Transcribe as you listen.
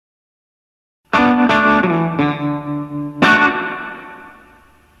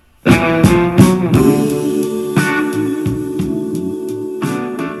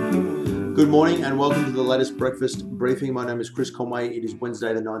morning and welcome to the latest breakfast briefing. My name is Chris Conway. It is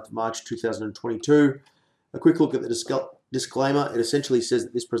Wednesday the 9th of March 2022. A quick look at the disclaimer. It essentially says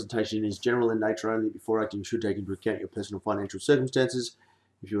that this presentation is general in nature only. Before acting, should take into account your personal financial circumstances.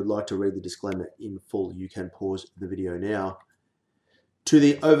 If you would like to read the disclaimer in full, you can pause the video now. To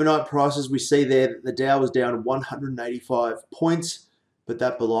the overnight prices, we see there that the Dow was down 185 points, but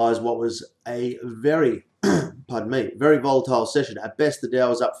that belies what was a very very volatile session. At best, the Dow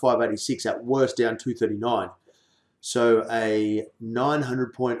was up 586, at worst down 239. So a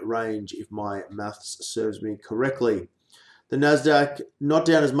 900-point range, if my maths serves me correctly. The Nasdaq not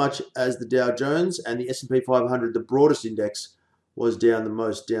down as much as the Dow Jones, and the S&P 500, the broadest index, was down the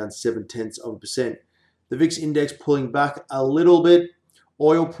most, down 0.7%. The VIX index pulling back a little bit.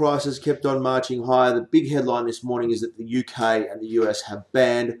 Oil prices kept on marching higher. The big headline this morning is that the UK and the US have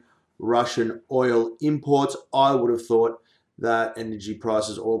banned Russian oil imports. I would have thought that energy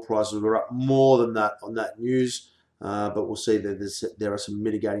prices, oil prices were up more than that on that news, but we'll see that there are some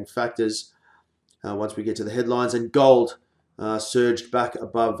mitigating factors once we get to the headlines. And gold surged back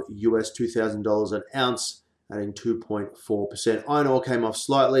above US $2,000 an ounce, adding 2.4%. Iron ore came off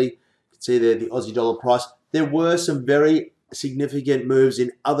slightly. You can see there the Aussie dollar price. There were some very significant moves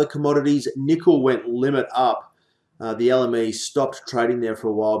in other commodities. Nickel went limit up. The LME stopped trading there for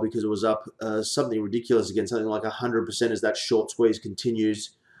a while because it was up something ridiculous again, something like 100% as that short squeeze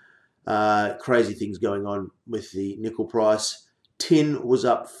continues. Crazy things going on with the nickel price. Tin was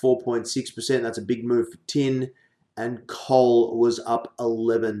up 4.6%. That's a big move for tin. And coal was up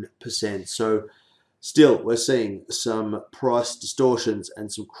 11%. So still, we're seeing some price distortions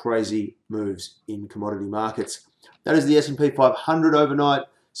and some crazy moves in commodity markets. That is the S&P 500 overnight.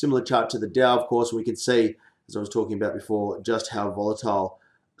 Similar chart to the Dow, of course. We can see, as I was talking about before, just how volatile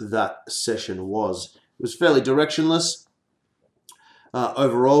that session was. It was fairly directionless.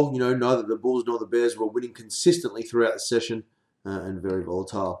 Overall, neither the Bulls nor the Bears were winning consistently throughout the session and very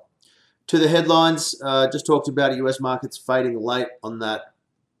volatile. To the headlines, just talked about US markets fading late on that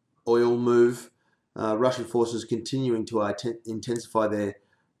oil move. Russian forces continuing to intensify their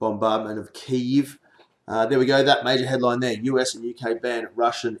bombardment of Kyiv. There we go, that major headline there. US and UK ban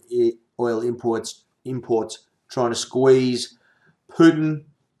Russian oil imports trying to squeeze Putin.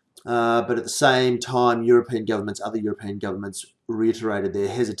 But at the same time, other European governments reiterated their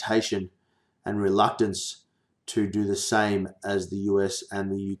hesitation and reluctance to do the same as the US and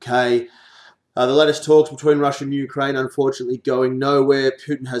the UK. The latest talks between Russia and Ukraine, unfortunately, going nowhere.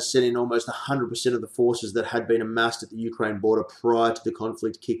 Putin has sent in almost 100% of the forces that had been amassed at the Ukraine border prior to the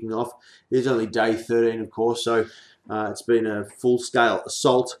conflict kicking off. It is only day 13, of course, so it's been a full-scale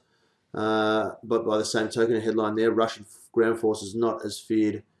assault. But by the same token, a headline there, Russian ground forces not as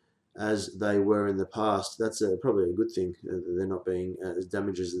feared as they were in the past. That's probably a good thing. They're not being as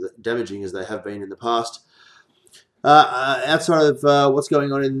damaging as they have been in the past. Outside of what's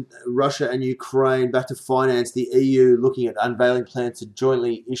going on in Russia and Ukraine, back to finance, the EU looking at unveiling plans to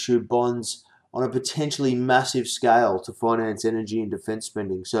jointly issue bonds on a potentially massive scale to finance energy and defense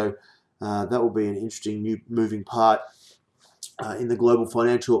spending. So that will be an interesting new moving part in the global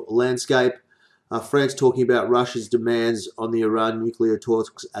financial landscape. France talking about Russia's demands on the Iran nuclear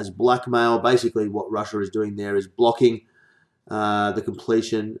talks as blackmail. Basically, what Russia is doing there is blocking the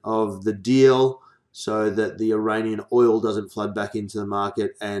completion of the deal so that the Iranian oil doesn't flood back into the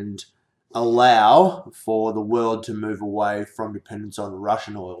market and allow for the world to move away from dependence on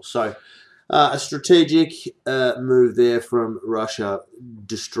Russian oil. So a strategic move there from Russia,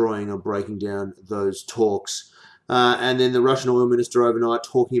 destroying or breaking down those talks. And then the Russian oil minister overnight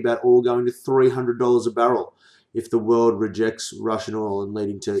talking about oil going to $300 a barrel if the world rejects Russian oil and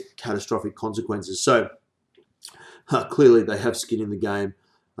leading to catastrophic consequences. So clearly they have skin in the game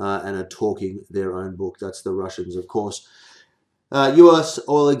and are talking their own book. That's the Russians, of course. US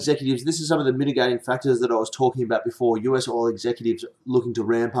oil executives, this is some of the mitigating factors that I was talking about before. US oil executives looking to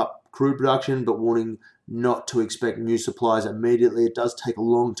ramp up crude production but warning not to expect new supplies immediately. It does take a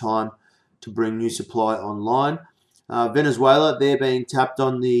long time to bring new supply online. Venezuela, they're being tapped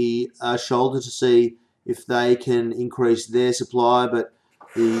on the shoulder to see if they can increase their supply, but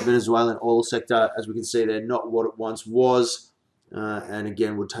the Venezuelan oil sector, as we can see, they're not what it once was, and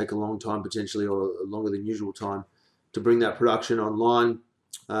again would take a long time potentially, or a longer than usual time, to bring that production online.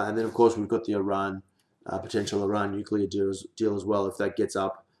 And then, of course, we've got the potential Iran nuclear deal as well. If that gets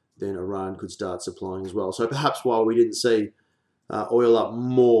up, then Iran could start supplying as well. So perhaps while we didn't see oil up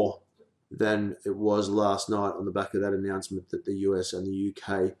more than it was last night on the back of that announcement that the US and the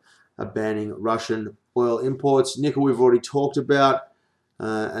UK are banning Russian oil imports. Nickel we've already talked about.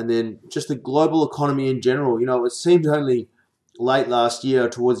 And then just the global economy in general. It seemed only late last year, or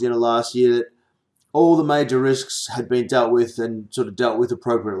towards the end of last year, that all the major risks had been dealt with and sort of dealt with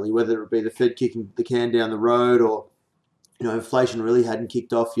appropriately, whether it be the Fed kicking the can down the road or, inflation really hadn't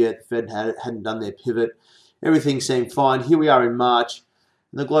kicked off yet. The Fed hadn't done their pivot. Everything seemed fine. Here we are in March,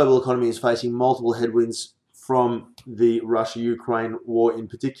 and the global economy is facing multiple headwinds from the Russia-Ukraine war in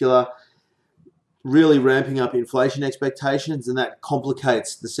particular, really ramping up inflation expectations, and that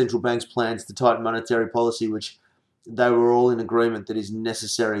complicates the central bank's plans to tighten monetary policy, which they were all in agreement that is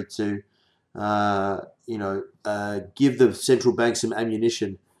necessary to give the central bank some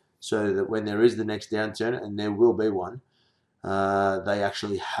ammunition so that when there is the next downturn, and there will be one, they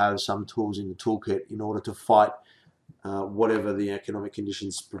actually have some tools in the toolkit in order to fight whatever the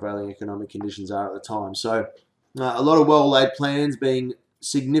prevailing economic conditions are at the time. So a lot of well-laid plans being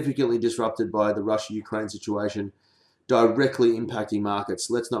significantly disrupted by the Russia-Ukraine situation, directly impacting markets.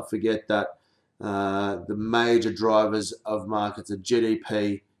 Let's not forget that the major drivers of markets are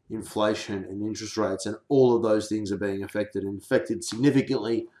GDP, inflation, and interest rates, and all of those things are being affected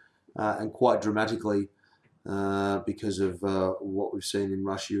significantly and quite dramatically because of what we've seen in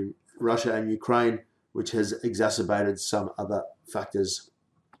Russia and Ukraine, which has exacerbated some other factors.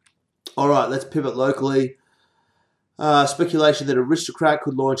 All right, let's pivot locally. Speculation that Aristocrat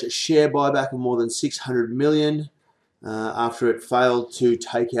could launch a share buyback of more than $600 million after it failed to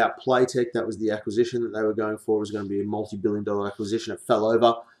take out Playtech. That was the acquisition that they were going for. It was going to be a multi-billion-dollar acquisition. It fell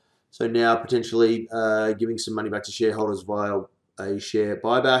over. So now potentially giving some money back to shareholders via a share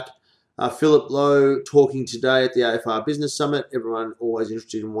buyback. Philip Lowe talking today at the AFR Business Summit. Everyone always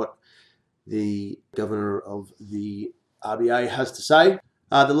interested in what the governor of the RBA has to say.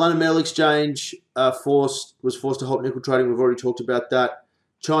 The London Metal Exchange was forced to halt nickel trading. We've already talked about that.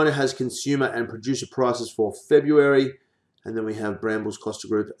 China has consumer and producer prices for February. And then we have Brambles Costa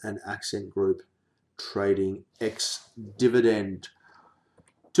Group and Accent Group trading ex-dividend.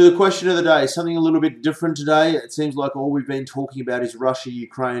 To the question of the day, something a little bit different today. It seems like all we've been talking about is Russia,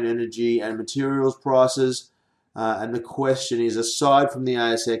 Ukraine, energy and materials prices. And the question is, aside from the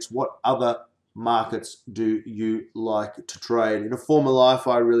ASX, what other markets do you like to trade? In a former life,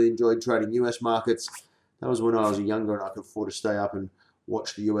 I really enjoyed trading US markets. That was when I was younger and I could afford to stay up and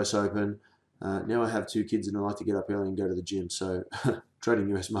watch the US Open. Now I have 2 kids and I like to get up early and go to the gym. So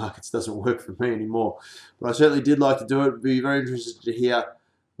trading US markets doesn't work for me anymore. But I certainly did like to do it. Be very interested to hear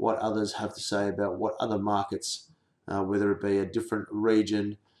what others have to say about what other markets, whether it be a different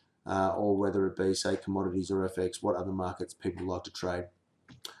region or whether it be, say, commodities or FX, what other markets people like to trade.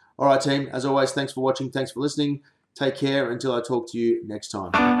 All right, team. As always, thanks for watching. Thanks for listening. Take care until I talk to you next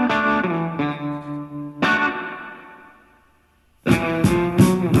time.